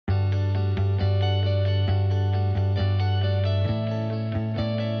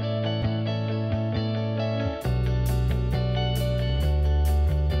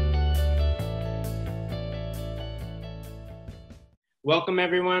Welcome,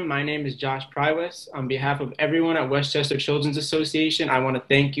 everyone. My name is Josh Prywes. On behalf of everyone at Westchester Children's Association, I want to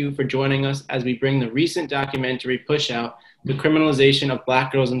thank you for joining us as we bring the recent documentary Pushout, the criminalization of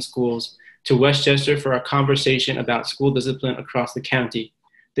Black girls in schools, to Westchester for a conversation about school discipline across the county.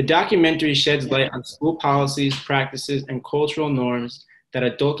 The documentary sheds light on school policies, practices, and cultural norms that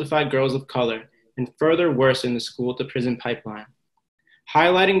adultify girls of color and further worsen the school-to-prison pipeline.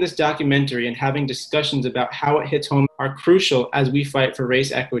 Highlighting this documentary and having discussions about how it hits home are crucial as we fight for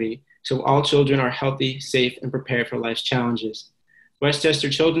race equity so all children are healthy, safe, and prepared for life's challenges. Westchester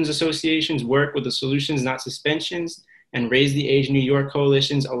Children's Association's work with the Solutions Not Suspensions and Raise the Age New York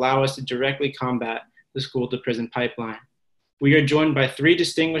coalitions allow us to directly combat the school-to-prison pipeline. We are joined by three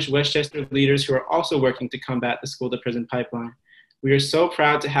distinguished Westchester leaders who are also working to combat the school-to-prison pipeline. We are so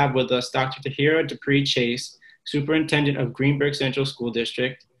proud to have with us Dr. Tahira DuPree Chase, Superintendent of Greenburgh Central School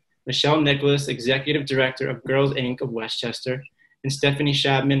District, Michelle Nicholas, Executive Director of Girls Inc. of Westchester, and Stefanie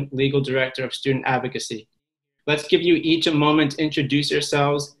Shabman, Legal Director of Student Advocacy. Let's give you each a moment to introduce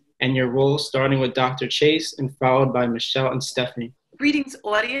yourselves and your roles, starting with Dr. Chase and followed by Michelle and Stefanie. Greetings,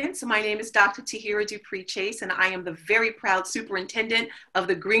 audience. My name is Dr. Tahira DuPree Chase, and I am the very proud superintendent of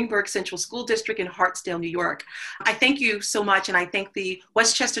the Greenburgh Central School District in Hartsdale, New York. I thank you so much, and I thank the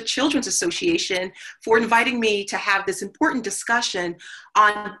Westchester Children's Association for inviting me to have this important discussion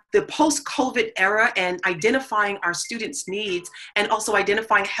on the post-COVID era and identifying our students' needs and also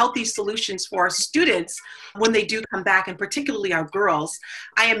identifying healthy solutions for our students when they do come back, and particularly our girls.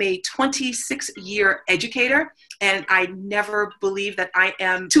 I am a 26-year educator, and I never believe that I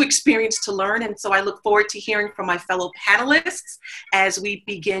am too experienced to learn. And so I look forward to hearing from my fellow panelists as we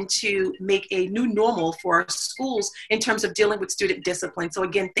begin to make a new normal for our schools in terms of dealing with student discipline. So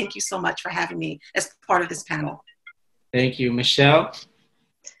again, thank you so much for having me as part of this panel. Thank you. Michelle?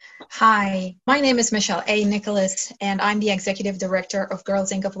 Hi, my name is Michelle A. Nicholas, and I'm the Executive Director of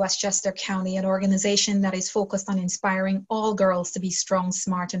Girls Inc. of Westchester County, an organization that is focused on inspiring all girls to be strong,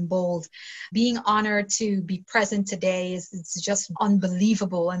 smart, and bold. Being honored to be present today is just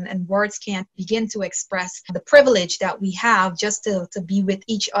unbelievable, and words can't begin to express the privilege that we have just to be with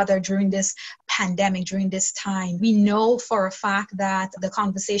each other during this pandemic, during this time. We know for a fact that the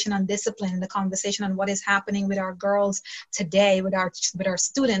conversation on discipline, the conversation on what is happening with our girls today, with our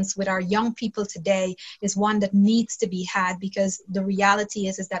students, with our young people today is one that needs to be had, because the reality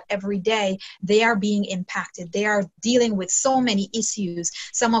is that every day they are being impacted. They are dealing with so many issues,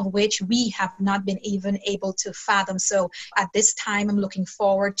 some of which we have not been even able to fathom. So at this time, I'm looking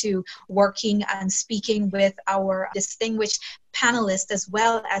forward to working and speaking with our distinguished panelists as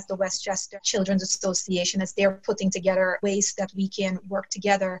well as the Westchester Children's Association as they're putting together ways that we can work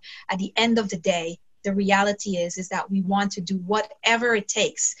together. At the end of the day, the reality is that we want to do whatever it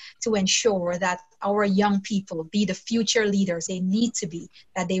takes to ensure that our young people be the future leaders they need to be,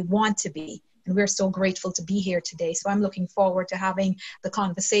 that they want to be. And we're so grateful to be here today. So I'm looking forward to having the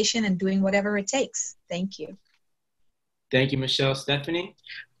conversation and doing whatever it takes. Thank you. Thank you, Michelle. Stefanie?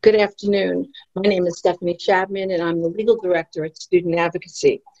 Good afternoon. My name is Stefanie Shabman, and I'm the Legal Director at Student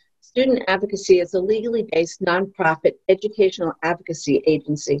Advocacy. Student Advocacy is a legally based nonprofit educational advocacy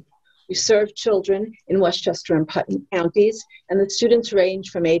agency. We serve children in Westchester and Putnam counties, and the students range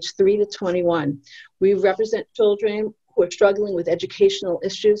from age 3 to 21. We represent children who are struggling with educational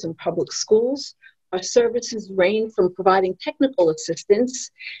issues in public schools. Our services range from providing technical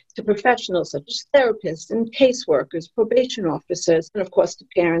assistance to professionals such as therapists and caseworkers, probation officers, and of course to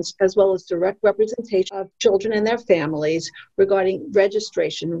parents, as well as direct representation of children and their families regarding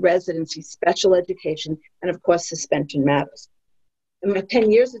registration, residency, special education, and of course suspension matters. In my 10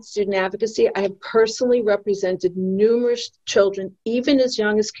 years at Student Advocacy, I have personally represented numerous children, even as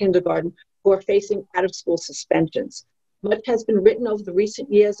young as kindergarten, who are facing out-of-school suspensions. Much has been written over the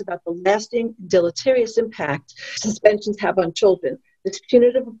recent years about the lasting, deleterious impact suspensions have on children. This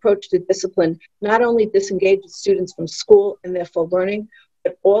punitive approach to discipline not only disengages students from school and therefore learning,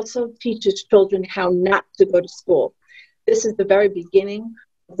 but also teaches children how not to go to school. This is the very beginning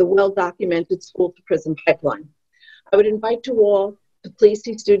of the well-documented school-to-prison pipeline. I would invite you all to please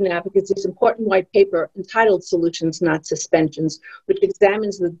see Student Advocacy's important white paper entitled Solutions Not Suspensions, which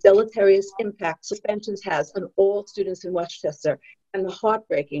examines the deleterious impact suspensions has on all students in Westchester and the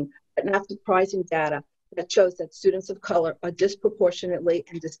heartbreaking but not surprising data that shows that students of color are disproportionately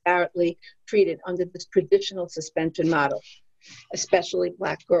and disparately treated under this traditional suspension model, especially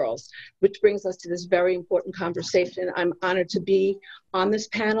Black girls, which brings us to this very important conversation. I'm honored to be on this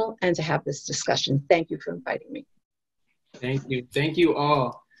panel and to have this discussion. Thank you for inviting me. Thank you. Thank you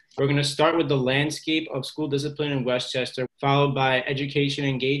all. We're going to start with the landscape of school discipline in Westchester, followed by education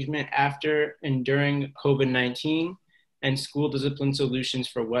engagement after and during COVID-19, and school discipline solutions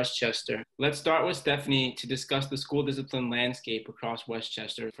for Westchester. Let's start with Stefanie to discuss the school discipline landscape across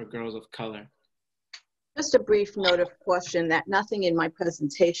Westchester for girls of color. Just a brief note of caution that nothing in my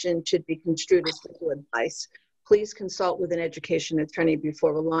presentation should be construed as legal advice. Please consult with an education attorney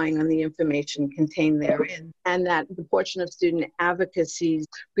before relying on the information contained therein, and that the portion of student advocacy's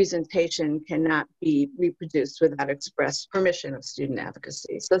presentation cannot be reproduced without express permission of student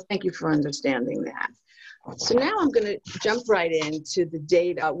advocacy. So thank you for understanding that. So now I'm going to jump right into the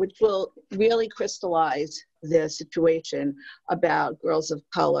data, which will really crystallize the situation about girls of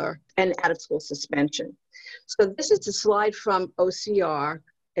color and out-of-school suspension. So this is a slide from OCR,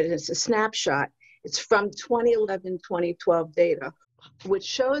 and it's a snapshot. It's from 2011-2012 data, which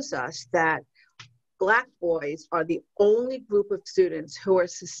shows us that Black boys are the only group of students who are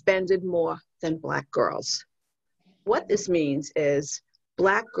suspended more than Black girls. What this means is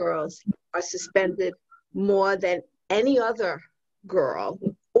Black girls are suspended more than any other girl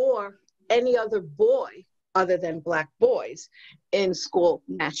or any other boy other than Black boys in school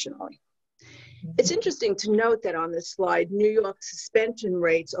nationally. It's interesting to note that on this slide, New York's suspension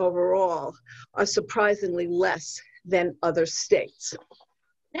rates overall are surprisingly less than other states.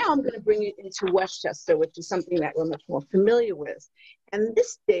 Now I'm going to bring it into Westchester, which is something that we're much more familiar with. And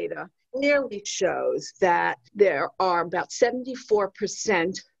this data clearly shows that there are about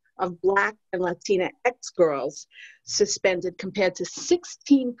 74% of Black and Latina girls suspended compared to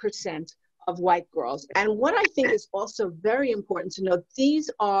 16% of white girls. And what I think is also very important to note, these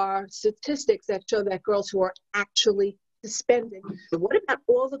are statistics that show that girls who are actually suspended. What about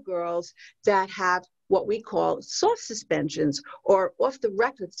all the girls that have what we call soft suspensions or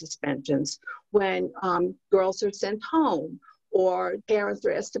off-the-record suspensions when girls are sent home or parents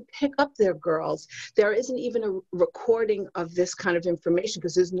are asked to pick up their girls? There isn't even a recording of this kind of information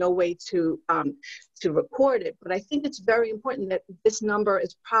because there's no way to record it. But I think it's very important that this number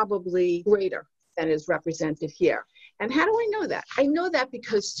is probably greater than is represented here. And how do I know that? I know that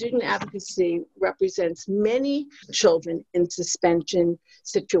because student advocacy represents many children in suspension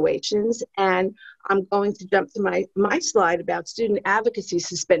situations. And I'm going to jump to my slide about student advocacy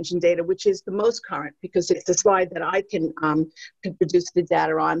suspension data, which is the most current because it's the slide that I can produce the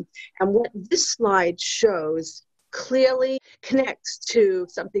data on. And what this slide shows clearly connects to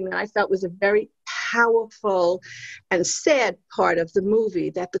something that I felt was a very powerful and sad part of the movie,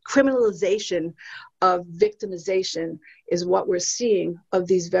 that the criminalization of victimization is what we're seeing of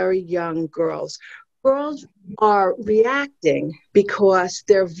these very young girls. Girls are reacting because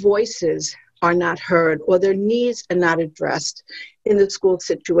their voices are not heard or their needs are not addressed in the school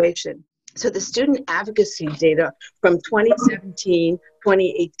situation. So the student advocacy data from 2017,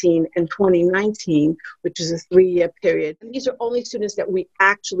 2018, and 2019, which is a 3-year period, and these are only students that we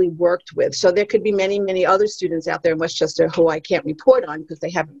actually worked with. So there could be many, many other students out there in Westchester who I can't report on because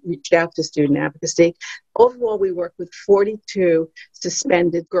they haven't reached out to student advocacy. Overall, we worked with 42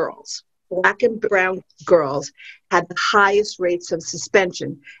 suspended girls. Black and brown girls had the highest rates of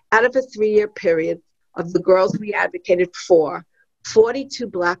suspension. Out of a 3-year period of the girls we advocated for, 42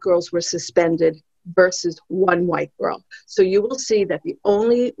 Black girls were suspended versus 1 white girl. So you will see that the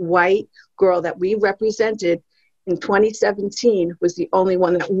only white girl that we represented in 2017 was the only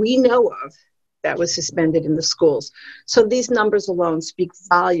one that we know of that was suspended in the schools. So these numbers alone speak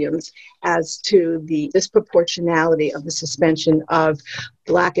volumes as to the disproportionality of the suspension of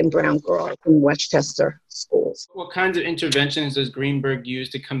Black and brown girls in Westchester schools. What kinds of interventions does Greenburgh use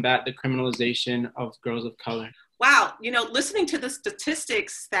to combat the criminalization of girls of color? Wow, listening to the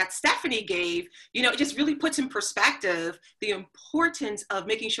statistics that Stefanie gave, it just really puts in perspective the importance of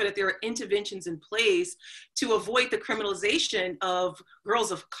making sure that there are interventions in place to avoid the criminalization of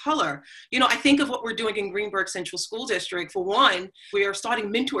girls of color. I think of what we're doing in Greenburgh Central School District. For one, we are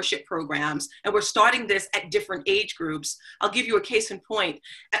starting mentorship programs, and we're starting this at different age groups. I'll give you a case in point.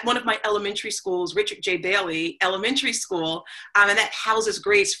 At one of my elementary schools, Richard J. Bailey Elementary School, and that houses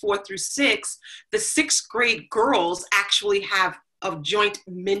grades 4 through 6, the 6th grade girls actually have a joint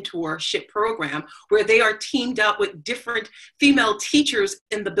mentorship program where they are teamed up with different female teachers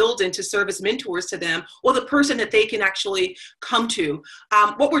in the building to serve as mentors to them or the person that they can actually come to.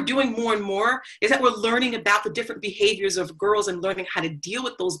 What we're doing more and more is that we're learning about the different behaviors of girls and learning how to deal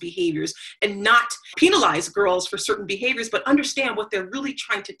with those behaviors and not penalize girls for certain behaviors, but understand what they're really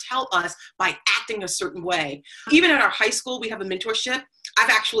trying to tell us by acting a certain way. Even at our high school, we have a mentorship. I've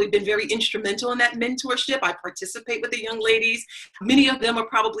actually been very instrumental in that mentorship. I participate with the young ladies. Many of them are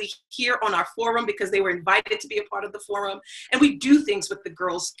probably here on our forum because they were invited to be a part of the forum. And we do things with the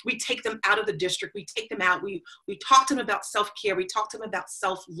girls. We take them out of the district. We take them out. We talk to them about self-care. We talk to them about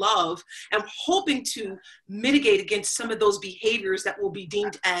self-love, and hoping to mitigate against some of those behaviors that will be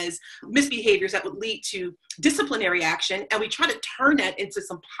deemed as misbehaviors that would lead to disciplinary action. And we try to turn that into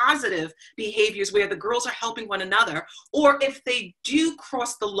some positive behaviors where the girls are helping one another, or if they do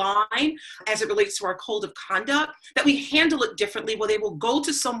cross the line as it relates to our code of conduct, that we handle it differently, where they will go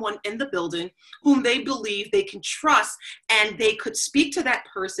to someone in the building whom they believe they can trust, and they could speak to that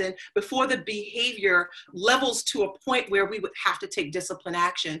person before the behavior levels to a point where we would have to take discipline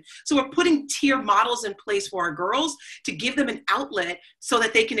action. So we're putting tier models in place for our girls to give them an outlet so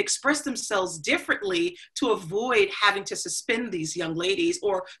that they can express themselves differently, to avoid having to suspend these young ladies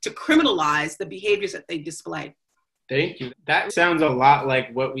or to criminalize the behaviors that they display. Thank you. That sounds a lot like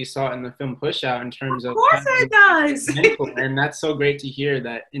what we saw in the film Pushout in terms of course it does. And that's so great to hear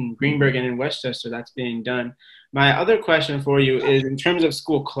that in Greenburgh and in Westchester that's being done. My other question for you is, in terms of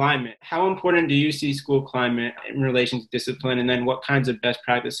school climate, how important do you see school climate in relation to discipline, and then what kinds of best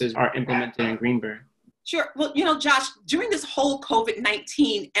practices are implemented in Greenburgh? Sure. Well, Josh, during this whole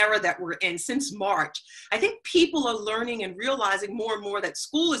COVID-19 era that we're in since March, I think people are learning and realizing more and more that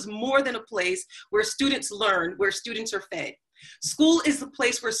school is more than a place where students learn, where students are fed. School is the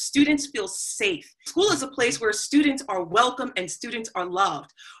place where students feel safe. School is a place where students are welcome and students are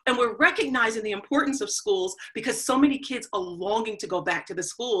loved. And we're recognizing the importance of schools because so many kids are longing to go back to the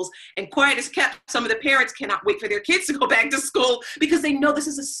schools. And quiet as kept, some of the parents cannot wait for their kids to go back to school because they know this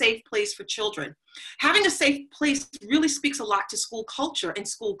is a safe place for children. Having a safe place really speaks a lot to school culture and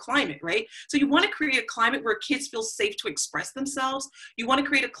school climate, right? So you want to create a climate where kids feel safe to express themselves. You want to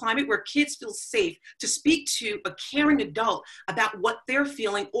create a climate where kids feel safe to speak to a caring adult about what they're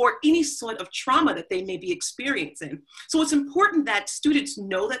feeling or any sort of trauma that they may be experiencing. So it's important that students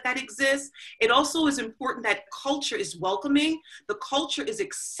know that that exists. It also is important that culture is welcoming. The culture is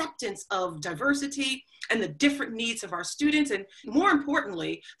acceptance of diversity and the different needs of our students, and more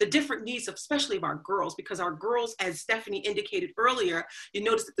importantly, the different needs of, especially of our girls, because our girls, as Stefanie indicated earlier, you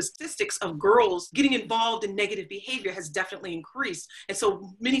notice that the statistics of girls getting involved in negative behavior has definitely increased. And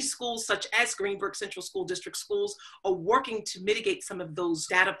so many schools, such as Greenburgh Central School District schools, are working to mitigate some of those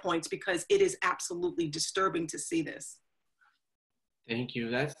data points because it is absolutely disturbing to see this. Thank you.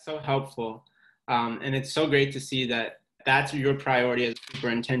 That's so helpful. And it's so great to see that that's your priority as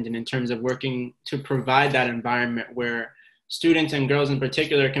superintendent in terms of working to provide that environment where students and girls in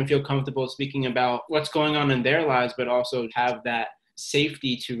particular can feel comfortable speaking about what's going on in their lives, but also have that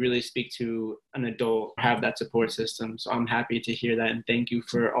safety to really speak to an adult, have that support system. So I'm happy to hear that, and thank you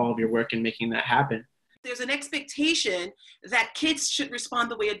for all of your work in making that happen. There's an expectation that kids should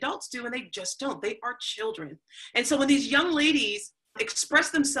respond the way adults do, and they just don't. They are children. And so when these young ladies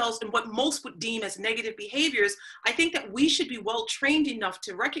express themselves in what most would deem as negative behaviors, I think that we should be well trained enough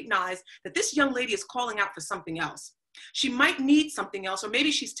to recognize that this young lady is calling out for something else. She might need something else, or maybe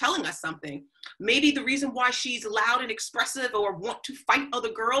she's telling us something. Maybe the reason why she's loud and expressive or want to fight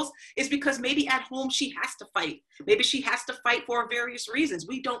other girls is because maybe at home she has to fight. Maybe she has to fight for various reasons.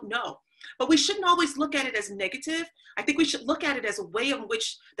 We don't know. But we shouldn't always look at it as negative. I think we should look at it as a way in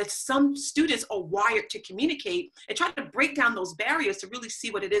which that some students are wired to communicate, and try to break down those barriers to really see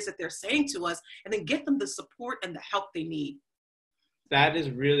what it is that they're saying to us, and then get them the support and the help they need. That is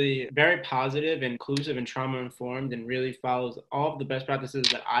really very positive, inclusive, and trauma-informed, and really follows all of the best practices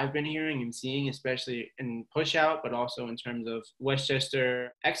that I've been hearing and seeing, especially in Pushout, but also in terms of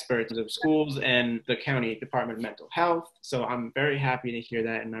Westchester experts of schools and the county Department of Mental Health. So I'm very happy to hear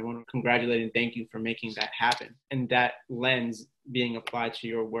that, and I want to congratulate and thank you for making that happen, and that lens being applied to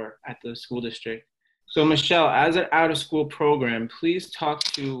your work at the school district. So Michelle, as an out-of-school program, please talk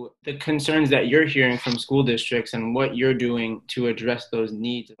to the concerns that you're hearing from school districts and what you're doing to address those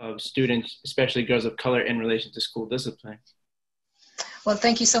needs of students, especially girls of color, in relation to school discipline. Well,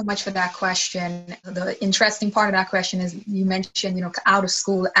 thank you so much for that question. The interesting part of that question is you mentioned, out of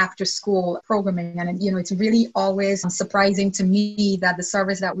school, after school programming. And, it's really always surprising to me that the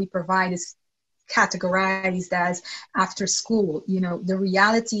service that we provide is categorized as after school. The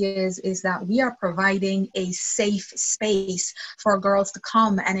reality is that we are providing a safe space for girls to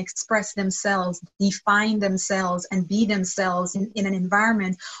come and express themselves, define themselves, and be themselves in an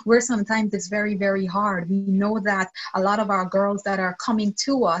environment where sometimes it's very, very hard. We know that a lot of our girls that are coming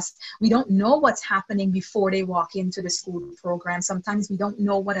to us, we don't know what's happening before they walk into the school program. Sometimes we don't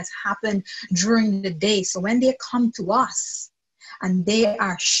know what has happened during the day. So when they come to us, and they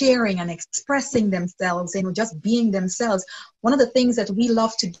are sharing and expressing themselves, just being themselves, one of the things that we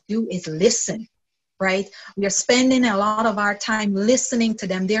love to do is listen. Right? We are spending a lot of our time listening to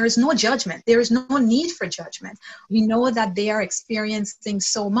them. There is no judgment. There is no need for judgment. We know that they are experiencing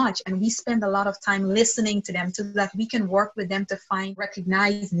so much, and we spend a lot of time listening to them so that we can work with them to find,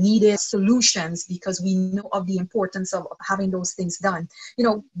 recognize needed solutions, because we know of the importance of having those things done.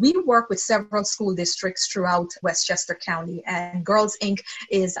 We work with several school districts throughout Westchester County, and Girls Inc.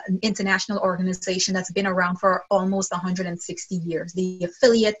 is an international organization that's been around for almost 160 years. The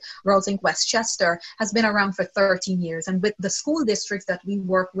affiliate, Girls Inc. Westchester, has been around for 13 years. And with the school districts that we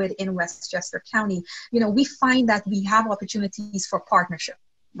work with in Westchester County, we find that we have opportunities for partnership.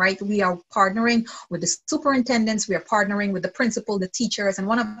 Right? We are partnering with the superintendents, we are partnering with the principal, the teachers, and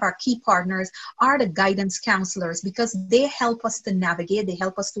one of our key partners are the guidance counselors, because they help us to navigate, they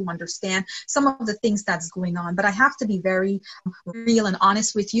help us to understand some of the things that's going on. But I have to be very real and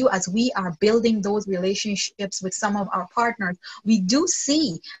honest with you, as we are building those relationships with some of our partners, we do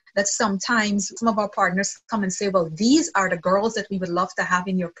see that sometimes some of our partners come and say, well, these are the girls that we would love to have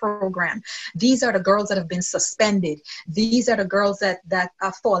in your program. These are the girls that have been suspended. These are the girls that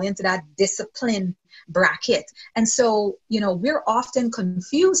fall into that discipline bracket. And so, we're often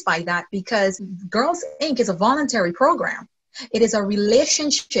confused by that, because Girls Inc. is a voluntary program. It is a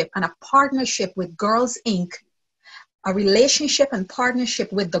relationship and a partnership with Girls Inc., a relationship and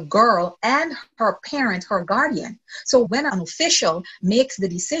partnership with the girl and her parent, her guardian. So when an official makes the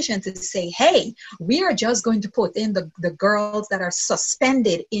decision to say, hey, we are just going to put in the girls that are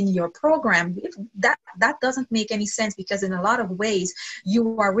suspended in your program, that doesn't make any sense, because in a lot of ways,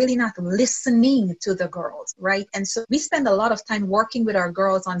 you are really not listening to the girls, right? And so we spend a lot of time working with our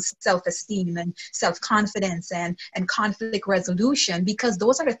girls on self-esteem and self-confidence and conflict resolution, because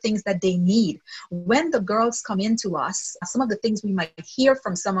those are the things that they need. When the girls come into us, some of the things we might hear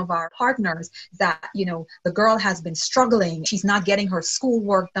from some of our partners that, the girl has been struggling, she's not getting her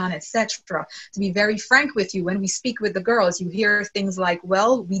schoolwork done, etc. To be very frank with you, when we speak with the girls, you hear things like,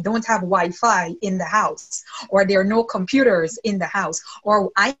 well, we don't have Wi-Fi in the house, or there are no computers in the house,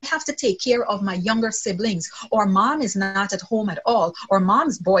 or I have to take care of my younger siblings, or mom is not at home at all, or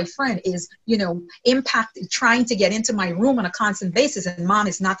mom's boyfriend is, impacted, trying to get into my room on a constant basis, and mom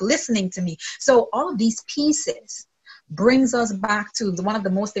is not listening to me. So all of these pieces brings us back to one of the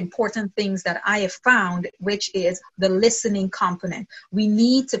most important things that I have found, which is the listening component. We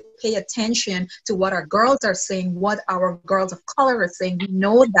need to pay attention to what our girls are saying, what our girls of color are saying. We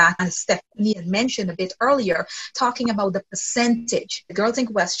know that, as Stefanie had mentioned a bit earlier, talking about the percentage. The Girls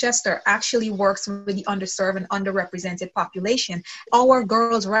Inc. Westchester actually works with the underserved and underrepresented population. Our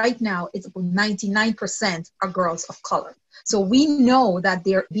girls right now, it's about 99% are girls of color. So we know that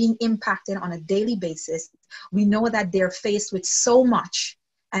they're being impacted on a daily basis. We know that they're faced with so much.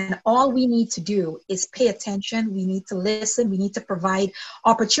 And all we need to do is pay attention. We need to listen. We need to provide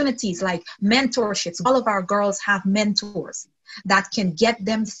opportunities like mentorships. All of our girls have mentors that can get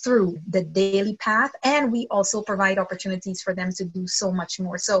them through the daily path. And we also provide opportunities for them to do so much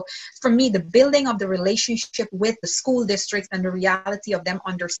more. So for me, the building of the relationship with the school districts and the reality of them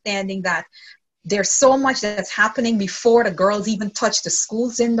understanding that there's so much that's happening before the girls even touch the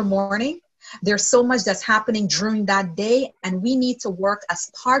schools in the morning. There's so much that's happening during that day, and we need to work as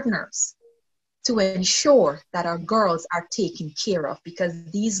partners to ensure that our girls are taken care of, because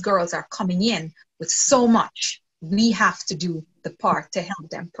these girls are coming in with so much. We have to do the part to help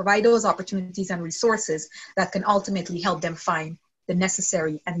them, provide those opportunities and resources that can ultimately help them find the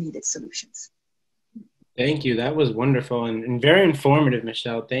necessary and needed solutions. Thank you. That was wonderful and very informative,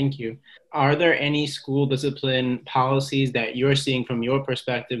 Michelle. Thank you. Are there any school discipline policies that you're seeing from your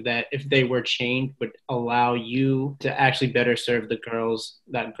perspective that, if they were changed, would allow you to actually better serve the girls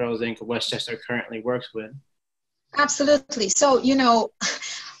that Girls Inc. Westchester currently works with? Absolutely. So,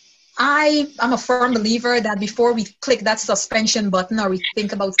 I'm a firm believer that before we click that suspension button or we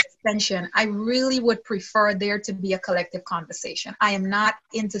think about suspension, I really would prefer there to be a collective conversation. I am not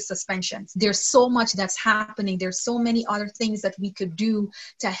into suspensions. There's so much that's happening. There's so many other things that we could do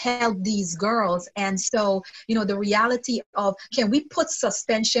to help these girls. And so, the reality of, can we put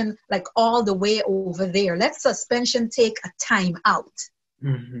suspension like all the way over there? Let suspension take a time out.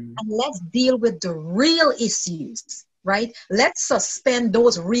 Mm-hmm. And let's deal with the real issues right? Let's suspend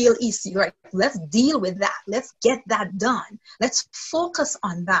those real issues, right? Let's deal with that. Let's get that done. Let's focus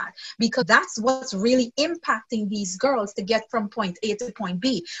on that, because that's what's really impacting these girls to get from point A to point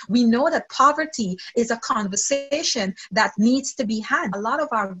B. We know that poverty is a conversation that needs to be had. A lot of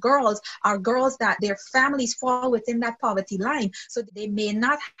our girls are girls that their families fall within that poverty line, so they may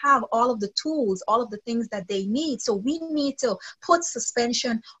not have all of the tools, all of the things that they need. So we need to put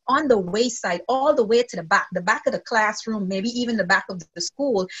suspension on the wayside, all the way to the back of the classroom, maybe even the back of the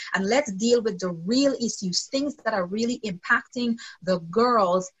school, and let's deal with the real issues, things that are really impacting the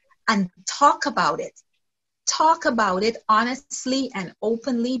girls, and talk about it. Talk about it honestly and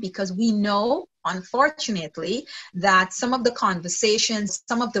openly, because we know, unfortunately, that some of the conversations,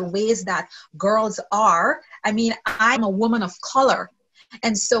 some of the ways that girls are, I mean, I'm a woman of color.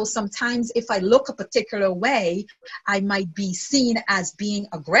 And so sometimes if I look a particular way, I might be seen as being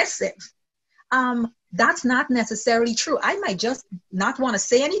aggressive. That's not necessarily true. I might just not want to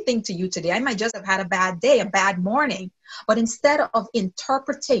say anything to you today. I might just have had a bad day, a bad morning. But instead of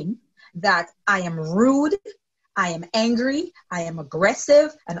interpreting that I am rude, I am angry, I am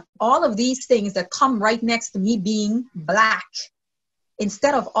aggressive, and all of these things that come right next to me being Black,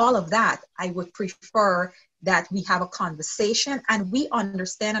 instead of all of that, I would prefer that we have a conversation and we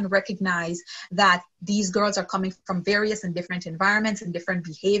understand and recognize that these girls are coming from various and different environments and different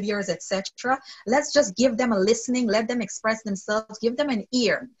behaviors, etc. Let's just give them a listening, let them express themselves, give them an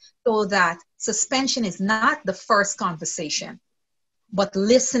ear, so that suspension is not the first conversation, but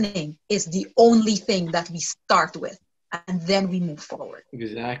listening is the only thing that we start with, and then we move forward.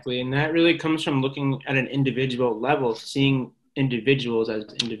 Exactly. And that really comes from looking at an individual level, seeing individuals as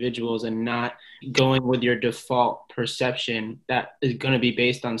individuals and not going with your default perception that is going to be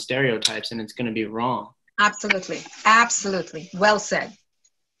based on stereotypes, and it's going to be wrong. Absolutely. Absolutely. Well said.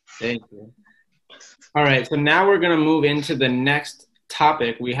 Thank you. All right. So now we're going to move into the next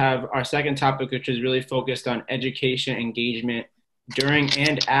topic. We have our second topic, which is really focused on education engagement during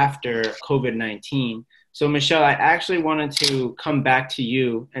and after COVID-19. So Michelle, I actually wanted to come back to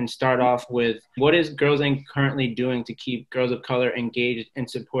you and start off with, what is Girls Inc. currently doing to keep girls of color engaged and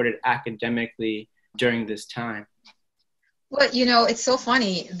supported academically during this time? Well, you know, it's so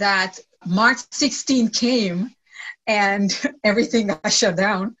funny that March 16 came and everything got shut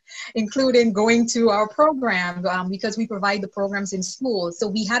down, including going to our program, because we provide the programs in school. So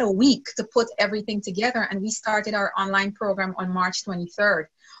we had a week to put everything together, and we started our online program on March 23rd,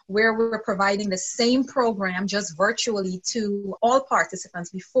 where we're providing the same program just virtually to all participants.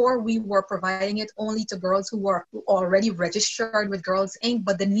 Before, we were providing it only to girls who were already registered with Girls Inc.,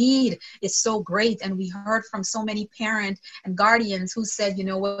 but the need is so great, and we heard from so many parents and guardians who said, you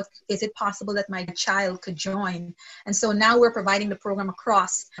know what, is it possible that my child could join? And so now we're providing the program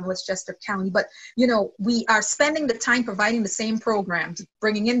across Westchester County. But, you know, we are spending the time providing the same programs,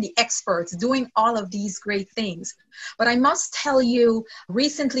 bringing in the experts, doing all of these great things. But I must tell you,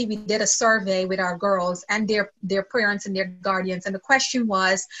 recently we did a survey with our girls and their parents and their guardians. And the question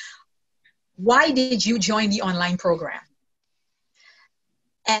was, why did you join the online program?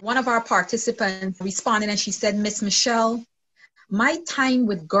 And one of our participants responded and she said, Miss Michelle, my time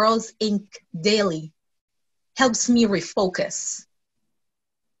with Girls Inc. daily helps me refocus.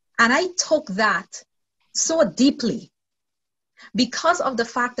 And I took that so deeply, because of the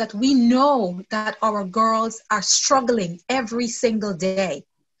fact that we know that our girls are struggling every single day.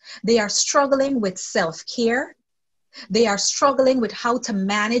 They are struggling with self-care. They are struggling with how to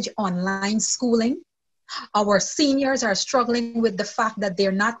manage online schooling. Our seniors are struggling with the fact that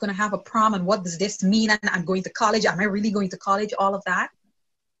they're not going to have a prom, and what does this mean? And I'm going to college. Am I really going to college? All of that.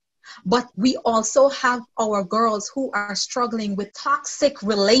 But we also have our girls who are struggling with toxic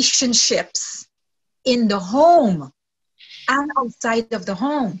relationships in the home and outside of the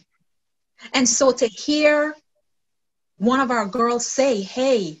home. And so to hear one of our girls say,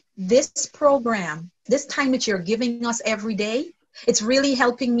 hey, this program, this time that you're giving us every day, it's really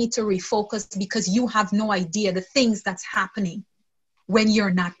helping me to refocus, because you have no idea the things that's happening when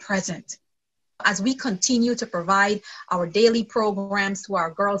you're not present. As we continue to provide our daily programs to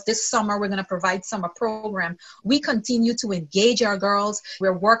our girls, this summer we're going to provide summer program. We continue to engage our girls.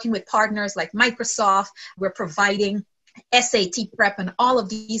 We're working with partners like Microsoft. We're providing SAT prep and all of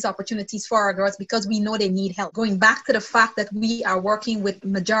these opportunities for our girls, because we know they need help. Going back to the fact that we are working with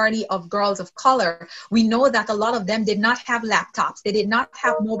majority of girls of color, we know that a lot of them did not have laptops. They did not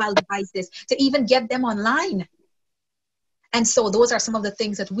have mobile devices to even get them online. And so those are some of the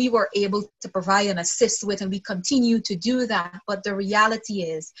things that we were able to provide and assist with, and we continue to do that. But the reality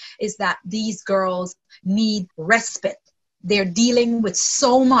is that these girls need respite. They're dealing with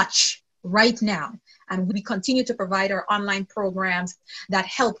so much right now. And we continue to provide our online programs that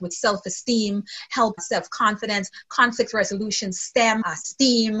help with self-esteem, help self-confidence, conflict resolution, STEM,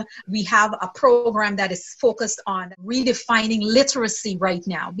 STEAM. We have a program that is focused on redefining literacy right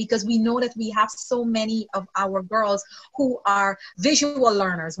now, because we know that we have so many of our girls who are visual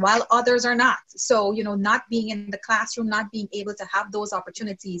learners while others are not. So, not being in the classroom, not being able to have those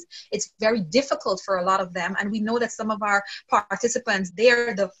opportunities, it's very difficult for a lot of them. And we know that some of our participants,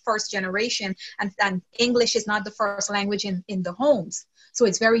 they're the first generation, and English is not the first language in the homes. So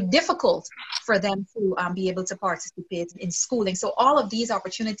it's very difficult for them to be able to participate in schooling. So all of these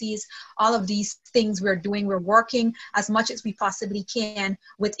opportunities, all of these things we're doing, we're working as much as we possibly can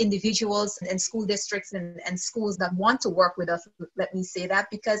with individuals and school districts and schools that want to work with us, let me say that,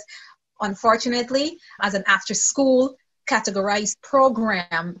 because unfortunately, as an after-school categorized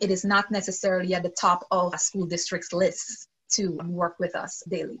program, it is not necessarily at the top of a school district's list to work with us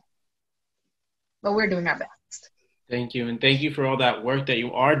daily. But we're doing our best. Thank you. And thank you for all that work that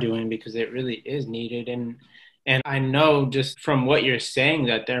you are doing, because it really is needed. And I know just from what you're saying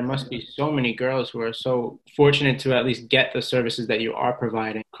that there must be so many girls who are so fortunate to at least get the services that you are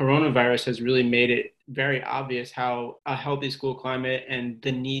providing. Coronavirus has really made it very obvious how a healthy school climate and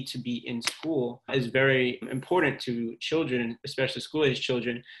the need to be in school is very important to children, especially school-age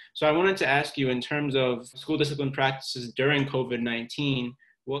children. So I wanted to ask you, in terms of school discipline practices during COVID-19,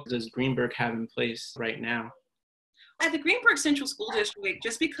 what does Greenburgh have in place right now? At the Greenburgh Central School District,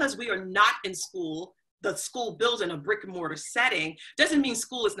 just because we are not in school, the school building, a brick and mortar setting, doesn't mean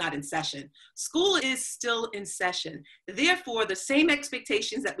school is not in session. School is still in session. Therefore, the same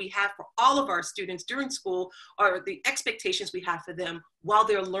expectations that we have for all of our students during school are the expectations we have for them while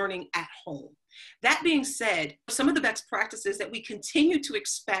they're learning at home. That being said, some of the best practices that we continue to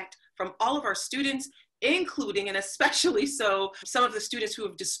expect from all of our students, including and especially so some of the students who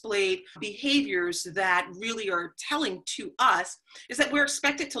have displayed behaviors that really are telling to us, is that we're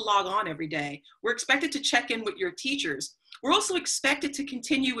expected to log on every day. We're expected to check in with your teachers. We're also expected to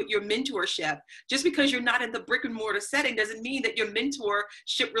continue with your mentorship. Just because you're not in the brick and mortar setting doesn't mean that your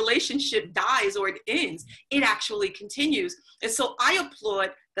mentorship relationship dies or it ends. It actually continues. And so I applaud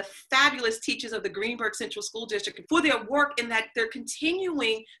the fabulous teachers of the Greenburgh Central School District for their work, in that they're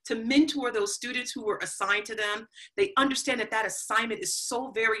continuing to mentor those students who were assigned to them. They understand that that assignment is so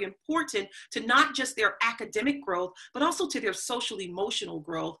very important to not just their academic growth, but also to their social emotional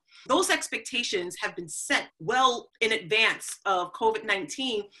growth. Those expectations have been set well in advance of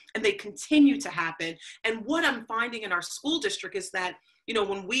COVID-19, and they continue to happen. And what I'm finding in our school district is that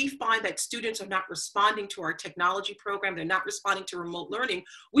when we find that students are not responding to our technology program, they're not responding to remote learning,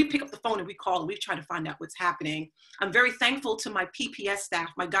 we pick up the phone and we call and we try to find out what's happening. I'm very thankful to my PPS staff,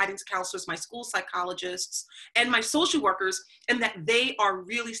 my guidance counselors, my school psychologists, and my social workers, and that they are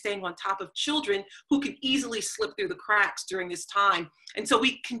really staying on top of children who can easily slip through the cracks during this time. And so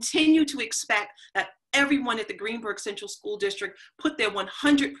we continue to expect that everyone at the Greenburgh Central School District put their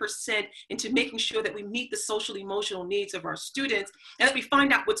 100% into making sure that we meet the social emotional needs of our students, and that we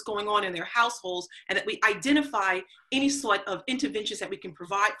find out what's going on in their households, and that we identify any sort of interventions that we can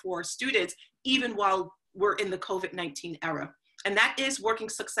provide for our students, even while we're in the COVID-19 era. And that is working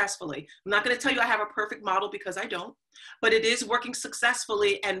successfully. I'm not going to tell you I have a perfect model, because I don't, but it is working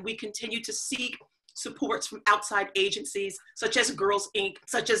successfully, and we continue to seek supports from outside agencies such as Girls Inc.,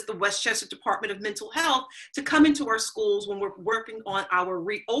 such as the Westchester Department of Mental Health, to come into our schools when we're working on our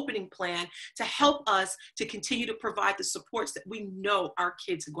reopening plan to help us to continue to provide the supports that we know our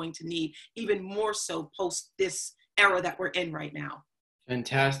kids are going to need, even more so post this era that we're in right now.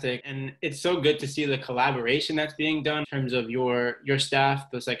 Fantastic. And it's so good to see the collaboration that's being done in terms of your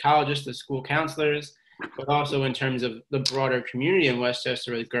staff, the psychologists, the school counselors, but also in terms of the broader community in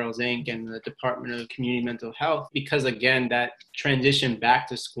Westchester with Girls Inc. and the Department of Community Mental Health, because again, that transition back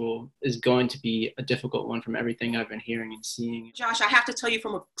to school is going to be a difficult one from everything I've been hearing and seeing. Josh, I have to tell you,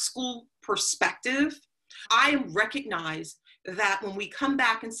 from a school perspective, I recognize that when we come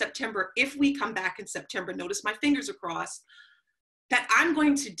back in September, if we come back in September, notice my fingers are crossed, that I'm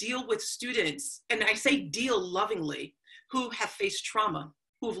going to deal with students, and I say deal lovingly, who have faced trauma,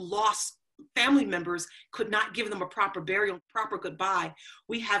 who have lost family members, could not give them a proper burial, proper goodbye.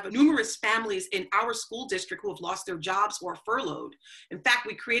 We have numerous families in our school district who have lost their jobs or furloughed. In fact,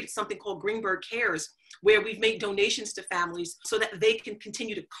 we created something called Greenburgh Cares, where we've made donations to families so that they can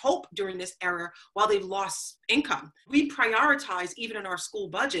continue to cope during this era while they've lost income. We prioritize, even in our school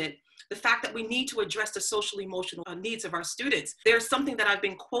budget, the fact that we need to address the social emotional needs of our students. There's something that I've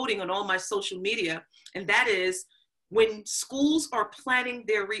been quoting on all my social media, and that is, When schools are planning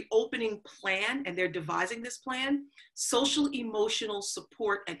their reopening plan and they're devising this plan, social emotional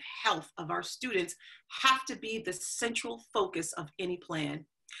support and health of our students have to be the central focus of any plan.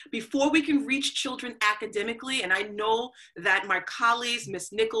 Before we can reach children academically, and I know that my colleagues, Ms.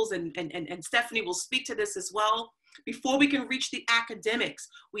 Nichols and Stefanie will speak to this as well, before we can reach the academics,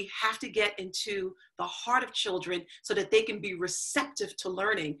 we have to get into the heart of children so that they can be receptive to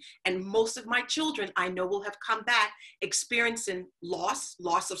learning. And most of my children, I know, will have come back experiencing loss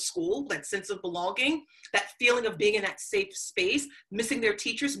of school, that sense of belonging, that feeling of being in that safe space, missing their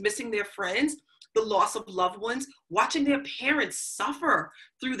teachers, missing their friends, the loss of loved ones, watching their parents suffer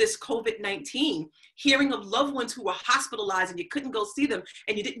through this COVID-19, hearing of loved ones who were hospitalized and you couldn't go see them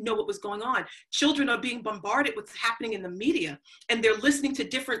and you didn't know what was going on. Children are being bombarded with what's happening in the media and they're listening to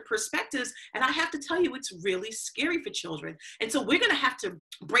different perspectives. And I have to tell you, it's really scary for children. And so we're gonna have to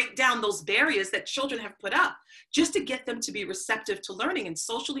break down those barriers that children have put up just to get them to be receptive to learning. And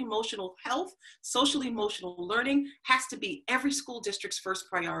social emotional health, social emotional learning has to be every school district's first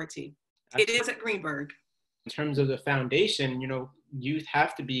priority. It is at Greenburgh. In terms of the foundation, youth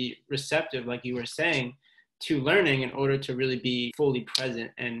have to be receptive, like you were saying, to learning in order to really be fully present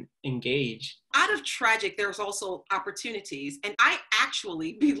and engage. Out of tragic, there's also opportunities. And I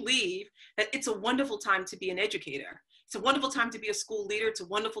actually believe that it's a wonderful time to be an educator. It's a wonderful time to be a school leader. It's a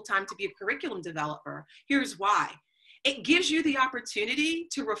wonderful time to be a curriculum developer. Here's why. It gives you the opportunity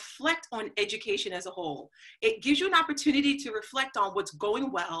to reflect on education as a whole. It gives you an opportunity to reflect on what's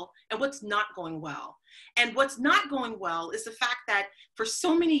going well and what's not going well. And what's not going well is the fact that for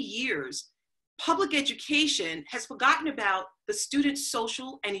so many years, public education has forgotten about the student's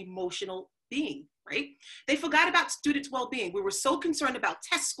social and emotional being, right? They forgot about students' well-being. We were so concerned about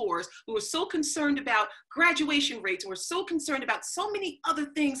test scores. We were so concerned about graduation rates. We're so concerned about so many other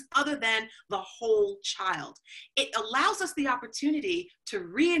things other than the whole child. It allows us the opportunity to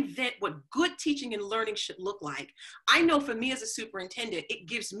reinvent what good teaching and learning should look like. I know for me as a superintendent, it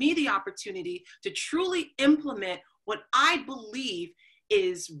gives me the opportunity to truly implement what I believe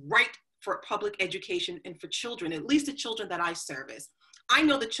is right for public education and for children, at least the children that I service. I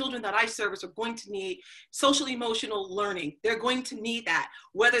know the children that I service are going to need social emotional learning. They're going to need that.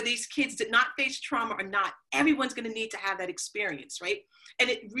 Whether these kids did not face trauma or not, everyone's going to need to have that experience, right? And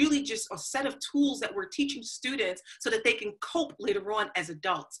it really just a set of tools that we're teaching students so that they can cope later on as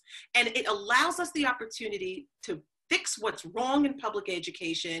adults. And it allows us the opportunity to fix what's wrong in public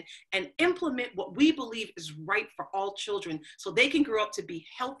education and implement what we believe is right for all children so they can grow up to be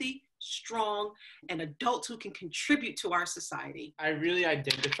healthy, strong, and adults who can contribute to our society. I really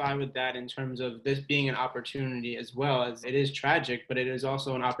identify with that in terms of this being an opportunity as well. As it is tragic, but it is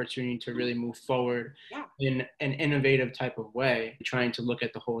also an opportunity to really move forward in an innovative type of way. Trying to look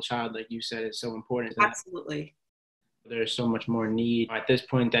at the whole child, like you said, is so important. Absolutely. There's so much more need at this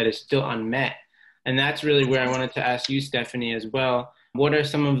point that is still unmet. And that's really where I wanted to ask you, Stefanie, as well. What are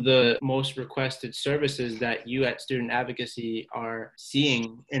some of the most requested services that you at Student Advocacy are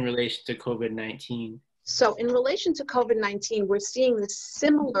seeing in relation to COVID-19? So in relation to COVID-19, we're seeing the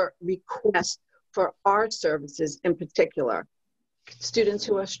similar request for our services in particular. Students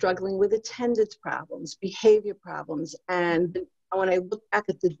who are struggling with attendance problems, behavior problems. And when I look back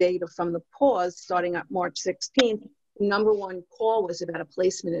at the data from the pause starting at March 16th, number one call was about a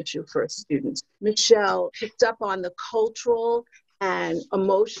placement issue for students. Michelle picked up on the cultural and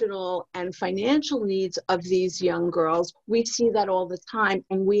emotional and financial needs of these young girls. We see that all the time,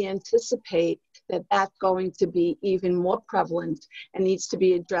 and we anticipate that that's going to be even more prevalent and needs to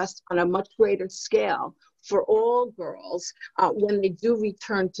be addressed on a much greater scale for all girls when they do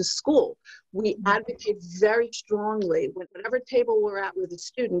return to school. We advocate very strongly, whatever table we're at with a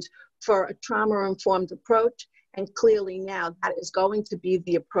student, for a trauma-informed approach. And clearly now that is going to be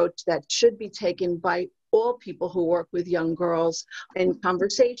the approach that should be taken by all people who work with young girls in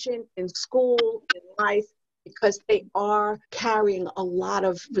conversation, in school, in life, because they are carrying a lot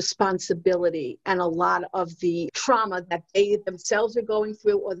of responsibility and a lot of the trauma that they themselves are going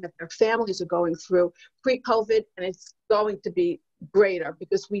through or that their families are going through pre-COVID, and it's going to be greater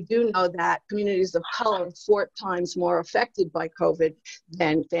because we do know that communities of color are 4 times more affected by COVID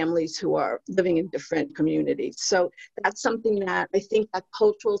than families who are living in different communities. So that's something that I think that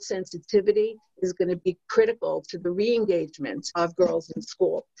cultural sensitivity is going to be critical to the re-engagement of girls in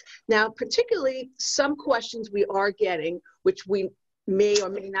school. Now, particularly some questions we are getting, which we may or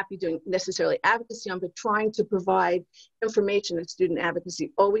may not be doing necessarily advocacy on, but trying to provide information that student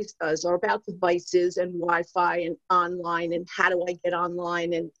advocacy always does, or about devices and Wi-Fi and online, and how do I get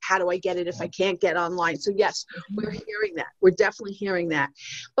online, and how do I get it if I can't get online. So yes, we're hearing that. We're definitely hearing that.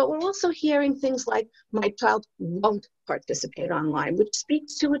 But we're also hearing things like, my child won't participate online, which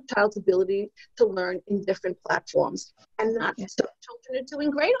speaks to a child's ability to learn in different platforms. And not some children are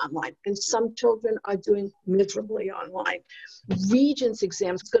doing great online, and some children are doing miserably online. Regents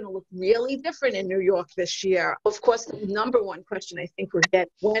exams is going to look really different in New York this year. Of course, the number one question I think we're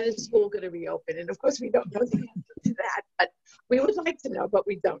getting, when is school going to reopen? And of course, we don't know the answer to that, but we would like to know, but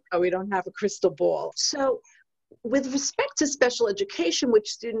we don't know. We don't have a crystal ball. So with respect to special education, which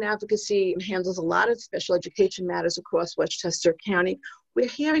student advocacy handles a lot of special education matters across Westchester County, we're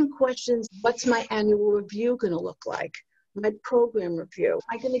hearing questions: what's my annual review going to look like? My program review?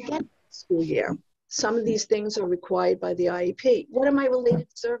 Am I going to get school year? Some of these things are required by the IEP. What are my related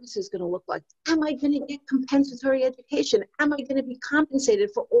services going to look like? Am I going to get compensatory education? Am I going to be compensated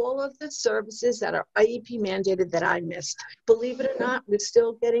for all of the services that are IEP mandated that I missed? Believe it or not, we're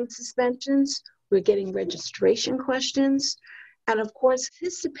still getting suspensions. We're getting registration questions. And of course,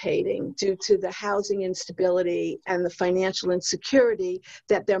 anticipating, due to the housing instability and the financial insecurity,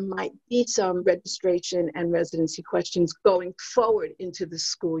 that there might be some registration and residency questions going forward into the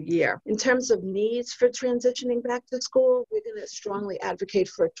school year. In terms of needs for transitioning back to school, we're going to strongly advocate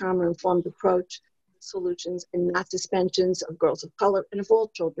for a trauma-informed approach, solutions, and not suspensions of girls of color and of all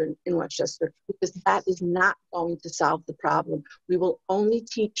children in Westchester, because that is not going to solve the problem. We will only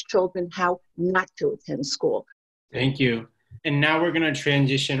teach children how not to attend school. Thank you. And now we're going to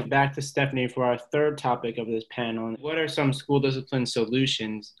transition back to Stefanie for our third topic of this panel. What are some school discipline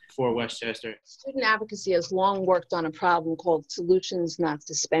solutions for Westchester? Student advocacy has long worked on a problem called solutions, not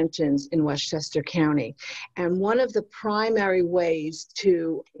suspensions, in Westchester County. And one of the primary ways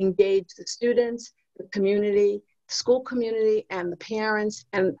to engage the students, the community, school community, and the parents,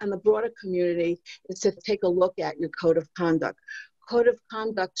 and the broader community is to take a look at your code of conduct. Code of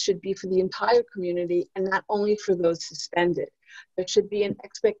conduct should be for the entire community and not only for those suspended. There should be an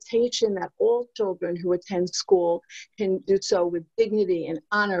expectation that all children who attend school can do so with dignity and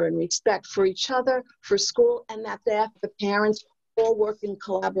honor and respect for each other, for school, and that the parents all work in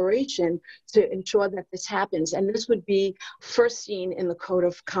collaboration to ensure that this happens. And this would be first seen in the code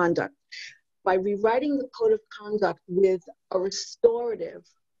of conduct. By rewriting the code of conduct with a restorative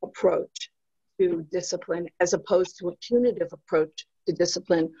approach to discipline, as opposed to a punitive approach to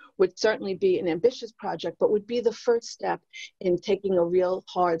discipline, would certainly be an ambitious project, but would be the first step in taking a real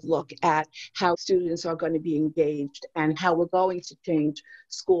hard look at how students are going to be engaged and how we're going to change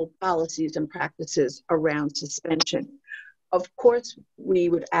school policies and practices around suspension. Of course, we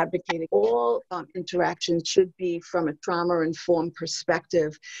would advocate all interactions should be from a trauma-informed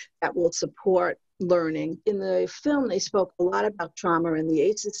perspective that will support learning. In the film, they spoke a lot about trauma in the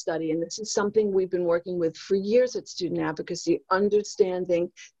ACEs study, and this is something we've been working with for years at Student Advocacy, understanding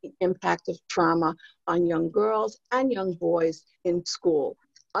the impact of trauma on young girls and young boys in school.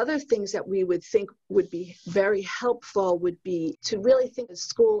 Other things that we would think would be very helpful would be to really think of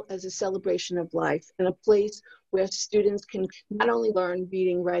school as a celebration of life and a place where students can not only learn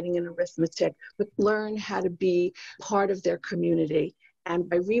reading, writing, and arithmetic, but learn how to be part of their community. And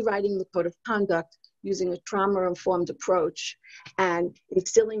by rewriting the code of conduct, using a trauma-informed approach and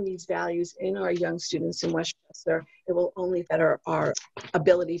instilling these values in our young students in Westchester, it will only better our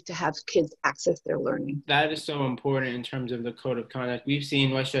ability to have kids access their learning. That is so important in terms of the code of conduct. We've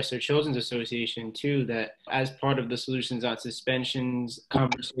seen Westchester Children's Association too, that as part of the solutions on suspensions,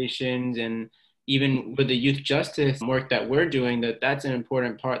 conversations, and even with the youth justice work that we're doing, that's an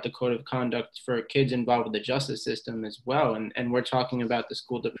important part, the code of conduct for kids involved with the justice system as well. And we're talking about the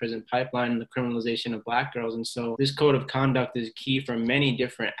school to prison pipeline and the criminalization of Black girls. And so this code of conduct is key for many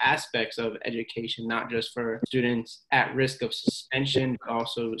different aspects of education, not just for students at risk of suspension, but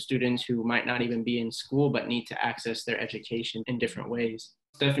also students who might not even be in school but need to access their education in different ways.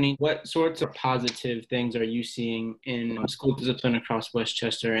 Stefanie, what sorts of positive things are you seeing in school discipline across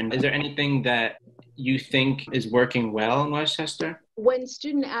Westchester? And is there anything that you think is working well in Westchester? When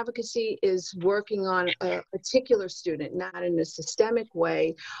student advocacy is working on a particular student, not in a systemic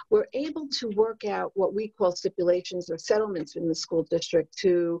way, we're able to work out what we call stipulations or settlements in the school district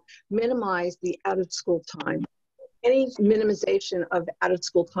to minimize the out-of-school time. Any minimization of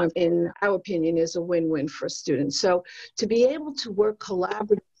out-of-school time, in our opinion, is a win-win for students. So to be able to work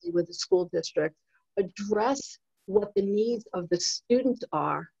collaboratively with the school district, address what the needs of the student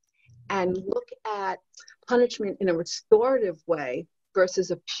are, and look at punishment in a restorative way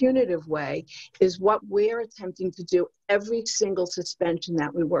versus a punitive way is what we're attempting to do every single suspension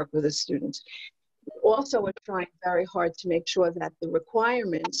that we work with a student. We also are trying very hard to make sure that the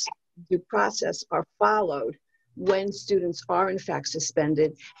requirements due process are followed when students are in fact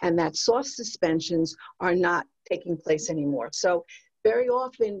suspended, and that soft suspensions are not taking place anymore. So very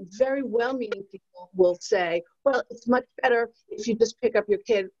often, very well-meaning people will say, well, it's much better if you just pick up your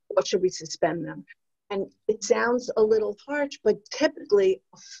kid, or should we suspend them? And it sounds a little harsh, but typically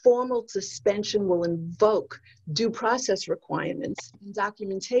a formal suspension will invoke due process requirements and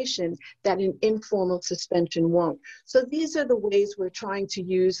documentation that an informal suspension won't. So these are the ways we're trying to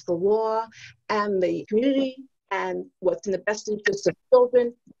use the law and the community and what's in the best interest of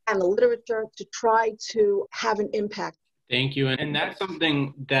children and the literature to try to have an impact. Thank you. And that's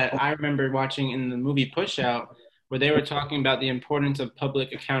something that I remember watching in the movie Pushout, where they were talking about the importance of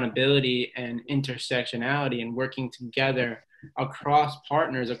public accountability and intersectionality and working together across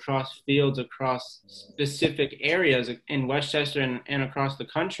partners, across fields, across specific areas in Westchester and across the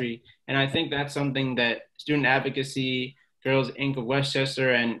country. And I think that's something that Student Advocacy, Girls Inc. of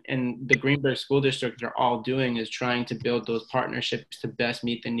Westchester, and the Greenburgh School District are all doing, is trying to build those partnerships to best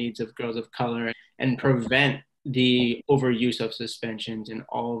meet the needs of girls of color and prevent the overuse of suspensions and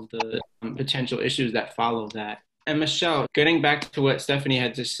all of the potential issues that follow that. And Michelle, getting back to what Stefanie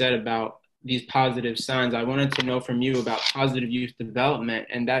had just said about these positive signs, I wanted to know from you about positive youth development,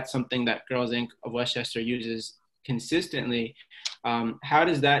 and that's something that Girls Inc. of Westchester uses consistently. How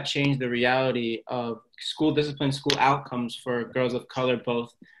does that change the reality of school discipline, school outcomes for girls of color,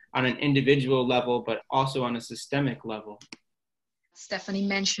 both on an individual level, but also on a systemic level? Stefanie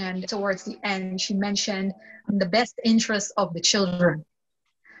mentioned towards the end, she mentioned the best interest of the children.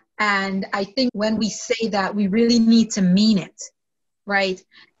 And I think when we say that, we really need to mean it, right?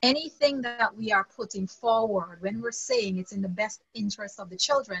 Anything that we are putting forward, when we're saying it's in the best interest of the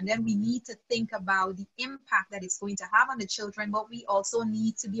children, then we need to think about the impact that it's going to have on the children, but we also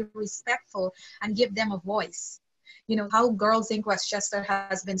need to be respectful and give them a voice. You know, how Girls Inc. Westchester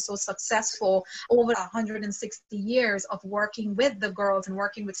has been so successful over 160 years of working with the girls and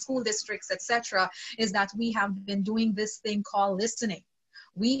working with school districts, etc., is that we have been doing this thing called listening.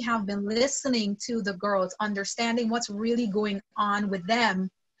 We have been listening to the girls, understanding what's really going on with them,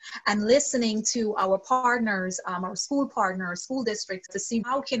 and listening to our partners, our school partners, school districts, to see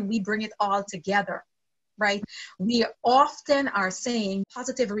how can we bring it all together, right? We often are saying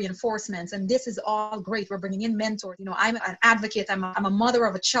positive reinforcements, and this is all great. We're bringing in mentors. You know, I'm an advocate. I'm a mother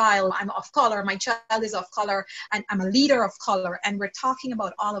of a child. I'm of color. My child is of color, and I'm a leader of color. And we're talking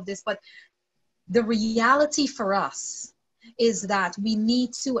about all of this. But the reality for us is that we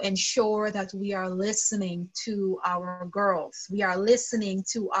need to ensure that we are listening to our girls. We are listening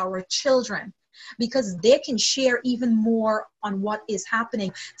to our children, because they can share even more on what is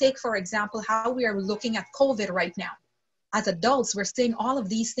happening. Take, for example, how we are looking at COVID right now. As adults, we're saying all of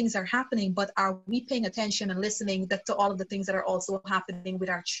these things are happening, but are we paying attention and listening to all of the things that are also happening with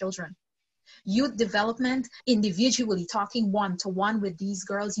our children? Youth development, individually talking one-to-one with these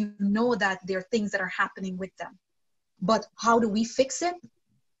girls, you know that there are things that are happening with them. But how do we fix it?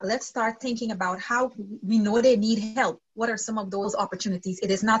 Let's start thinking about how we know they need help. What are some of those opportunities?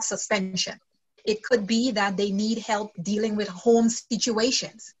 It is not suspension. It could be that they need help dealing with home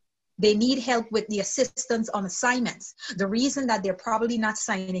situations. They need help with the assistance on assignments. The reason that they're probably not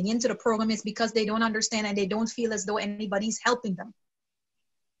signing into the program is because they don't understand and they don't feel as though anybody's helping them.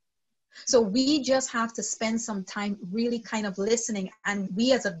 So we just have to spend some time really kind of listening. And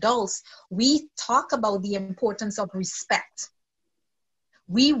we as adults, we talk about the importance of respect.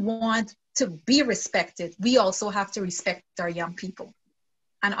 We want to be respected. We also have to respect our young people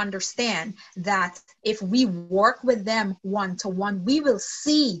and understand that if we work with them one-to-one, we will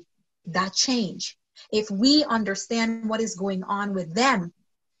see that change. If we understand what is going on with them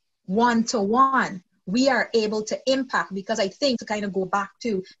one-to-one, we are able to impact, because I think, to kind of go back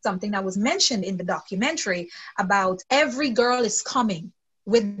to something that was mentioned in the documentary about every girl is coming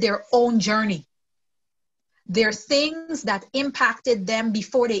with their own journey. There are things that impacted them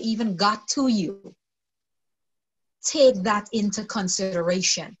before they even got to you. Take that into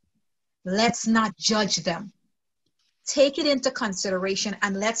consideration. Let's not judge them. Take it into consideration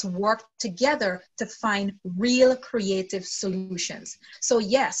and let's work together to find real creative solutions. So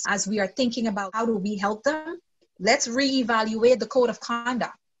yes, as we are thinking about how do we help them, let's reevaluate the code of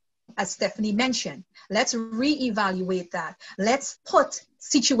conduct. As Stefanie mentioned, let's reevaluate that. Let's put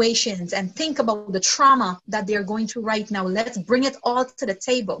situations and think about the trauma that they're going through right now. Let's bring it all to the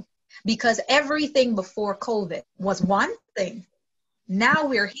table, because everything before COVID was one thing. Now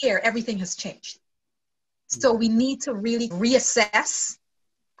we're here, everything has changed. So we need to really reassess.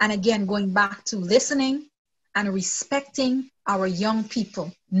 And again, going back to listening and respecting our young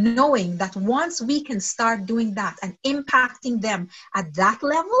people, knowing that once we can start doing that and impacting them at that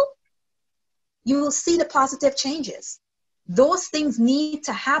level, you will see the positive changes. Those things need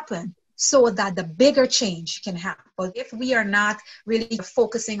to happen so that the bigger change can happen. But if we are not really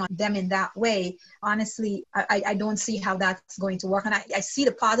focusing on them in that way, honestly, I don't see how that's going to work. And I see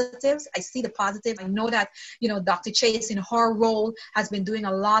the positives. I know that, Dr. Chase in her role has been doing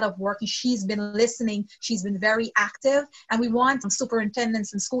a lot of work, and she's been listening. She's been very active. And we want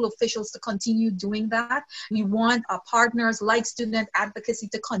superintendents and school officials to continue doing that. We want our partners like Student Advocacy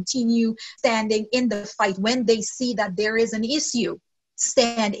to continue standing in the fight when they see that there is an issue.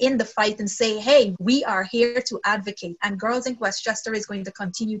 Stand in the fight and say, hey, we are here to advocate. And Girls Inc. Westchester is going to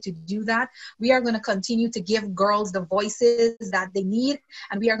continue to do that. We are going to continue to give girls the voices that they need,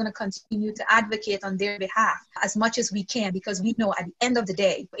 and we are going to continue to advocate on their behalf as much as we can, because we know at the end of the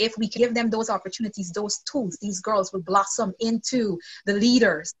day, if we give them those opportunities, those tools, these girls will blossom into the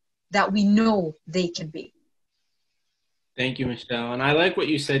leaders that we know they can be. Thank you, Michelle. And I like what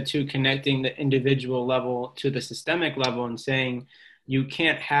you said too, connecting the individual level to the systemic level and saying, you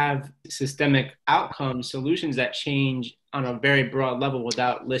can't have systemic outcome solutions that change on a very broad level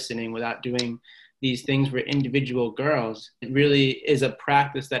without listening, without doing these things for individual girls. It really is a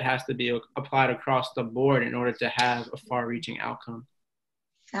practice that has to be applied across the board in order to have a far-reaching outcome.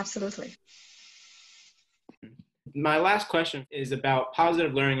 Absolutely. My last question is about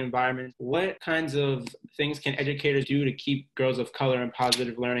positive learning environments. What kinds of things can educators do to keep girls of color in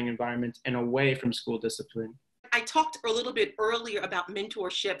positive learning environments and away from school discipline? I talked a little bit earlier about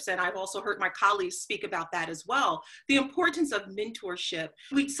mentorships, and I've also heard my colleagues speak about that as well. The importance of mentorship.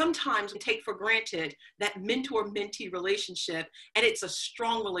 We sometimes take for granted that mentor-mentee relationship, and it's a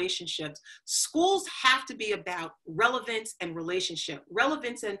strong relationship. Schools have to be about relevance and relationship.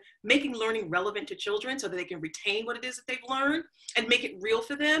 Relevance and making learning relevant to children so that they can retain what it is that they've learned and make it real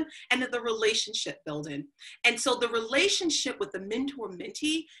for them, and then the relationship building. And so the relationship with the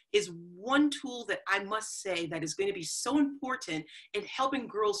mentor-mentee is one tool that I must say that is going to be so important in helping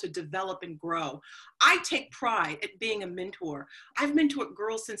girls to develop and grow. I take pride at being a mentor. I've mentored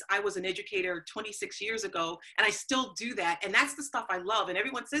girls since I was an educator 26 years ago, and I still do that. And that's the stuff I love. And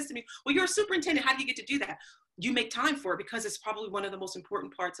everyone says to me, well, you're a superintendent. How do you get to do that? You make time for it because it's probably one of the most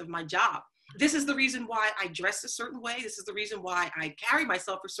important parts of my job. This is the reason why I dress a certain way. This is the reason why I carry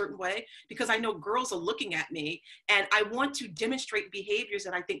myself a certain way, because I know girls are looking at me and I want to demonstrate behaviors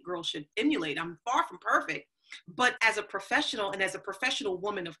that I think girls should emulate. I'm far from perfect. But as a professional and as a professional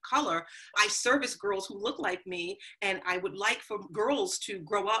woman of color, I service girls who look like me, and I would like for girls to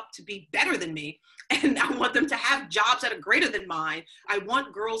grow up to be better than me. And I want them to have jobs that are greater than mine. I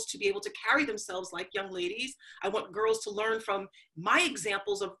want girls to be able to carry themselves like young ladies. I want girls to learn from my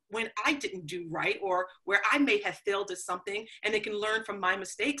examples of when I didn't do right or where I may have failed at something, and they can learn from my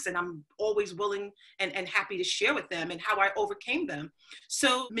mistakes. And I'm always willing and happy to share with them and how I overcame them.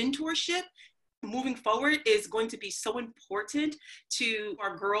 So mentorship moving forward is going to be so important to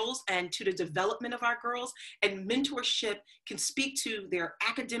our girls and to the development of our girls. And mentorship can speak to their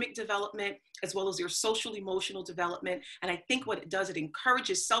academic development as well as their social emotional development. And I think what it does, it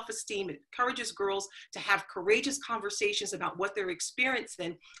encourages self-esteem. It encourages girls to have courageous conversations about what they're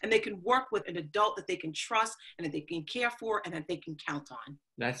experiencing, and they can work with an adult that they can trust and that they can care for and that they can count on.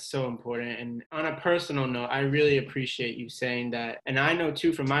 That's so important. And on a personal note, I really appreciate you saying that. And I know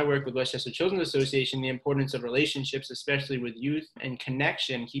too, from my work with Westchester Children's Association, the importance of relationships, especially with youth, and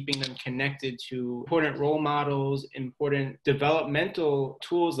connection, keeping them connected to important role models, important developmental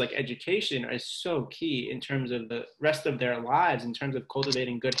tools like education is so key in terms of the rest of their lives, in terms of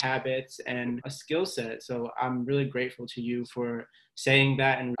cultivating good habits and a skill set. So I'm really grateful to you for saying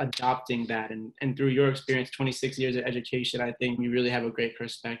that and adopting that. And through your experience, 26 years of education, I think you really have a great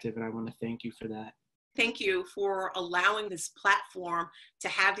perspective, and I want to thank you for that. Thank you for allowing this platform to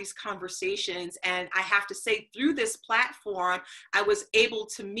have these conversations. And I have to say, through this platform, I was able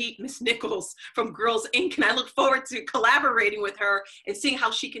to meet Ms. Nichols from Girls Inc. And I look forward to collaborating with her and seeing how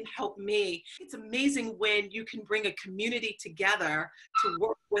she can help me. It's amazing when you can bring a community together to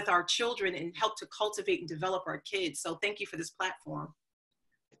work with our children and help to cultivate and develop our kids. So thank you for this platform.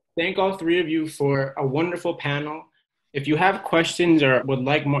 Thank all three of you for a wonderful panel. If you have questions or would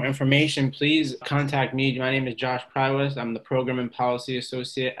like more information, please contact me. My name is Josh Prywes. I'm the Program and Policy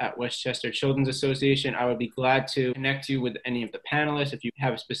Associate at Westchester Children's Association. I would be glad to connect you with any of the panelists if you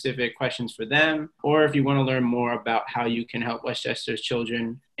have specific questions for them, or if you want to learn more about how you can help Westchester's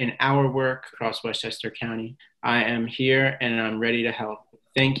children in our work across Westchester County. I am here and I'm ready to help.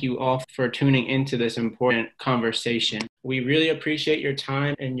 Thank you all for tuning into this important conversation. We really appreciate your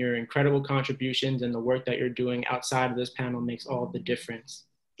time and your incredible contributions, and the work that you're doing outside of this panel makes all the difference.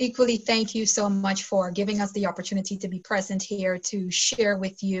 Equally, thank you so much for giving us the opportunity to be present here to share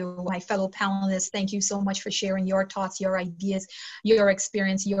with you, my fellow panelists. Thank you so much for sharing your thoughts, your ideas, your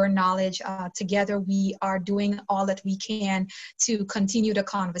experience, your knowledge. Together, we are doing all that we can to continue the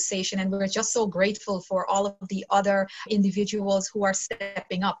conversation, and we're just so grateful for all of the other individuals who are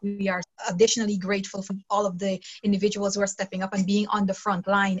stepping up. We are additionally grateful for all of the individuals who are stepping up and being on the front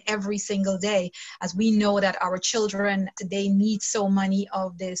line every single day, as we know that our children today need so many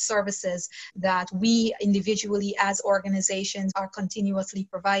of the services that we individually as organizations are continuously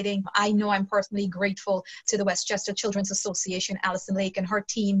providing. I know I'm personally grateful to the Westchester Children's Association, Allison Lake and her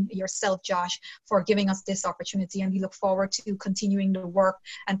team, yourself, Josh, for giving us this opportunity. And we look forward to continuing the work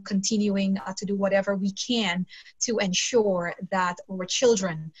and continuing to do whatever we can to ensure that our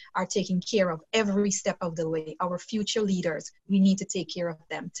children are taken care of every step of the way. Our future leaders, we need to take care of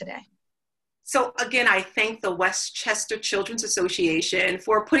them today. So again, I thank the Westchester Children's Association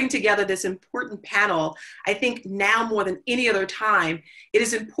for putting together this important panel. I think now more than any other time, it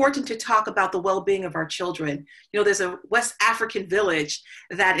is important to talk about the well-being of our children. You know, there's a West African village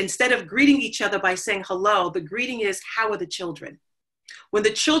that instead of greeting each other by saying hello, the greeting is, how are the children? When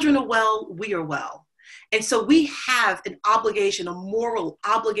the children are well, we are well. And so we have an obligation, a moral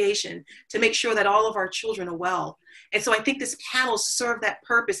obligation to make sure that all of our children are well. And so I think this panel served that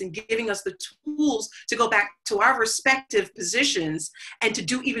purpose in giving us the tools to go back to our respective positions and to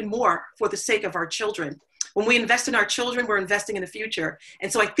do even more for the sake of our children. When we invest in our children, we're investing in the future.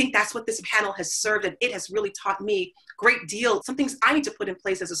 And so I think that's what this panel has served, and it has really taught me a great deal. Some things I need to put in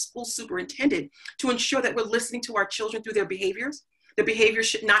place as a school superintendent to ensure that we're listening to our children through their behaviors. The behavior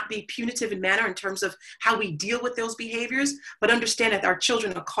should not be punitive in manner in terms of how we deal with those behaviors, but understand that our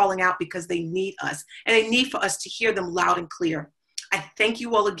children are calling out because they need us, and they need for us to hear them loud and clear. I thank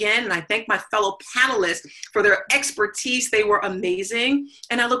you all again, and I thank my fellow panelists for their expertise. They were amazing,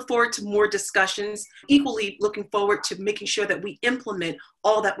 and I look forward to more discussions. Equally looking forward to making sure that we implement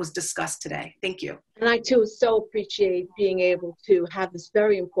all that was discussed today. Thank you. And I too so appreciate being able to have this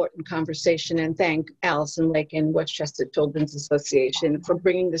very important conversation, and thank Allison Lake and Westchester Children's Association for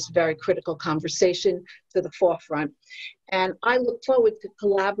bringing this very critical conversation to the forefront. And I look forward to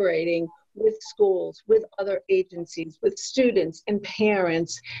collaborating with schools, with other agencies, with students and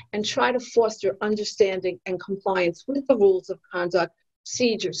parents, and try to foster understanding and compliance with the rules of conduct,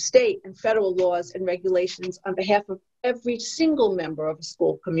 procedures, state and federal laws and regulations on behalf of every single member of a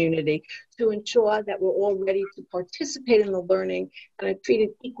school community to ensure that we're all ready to participate in the learning and are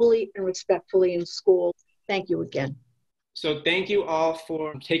treated equally and respectfully in school. Thank you again. So thank you all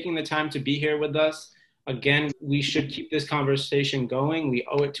for taking the time to be here with us. Again, we should keep this conversation going. We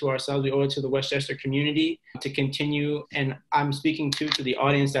owe it to ourselves. We owe it to the Westchester community to continue. And I'm speaking to the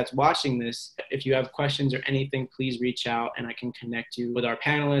audience that's watching this. If you have questions or anything, please reach out and I can connect you with our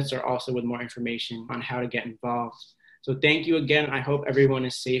panelists or also with more information on how to get involved. So thank you again. I hope everyone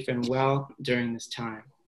is safe and well during this time.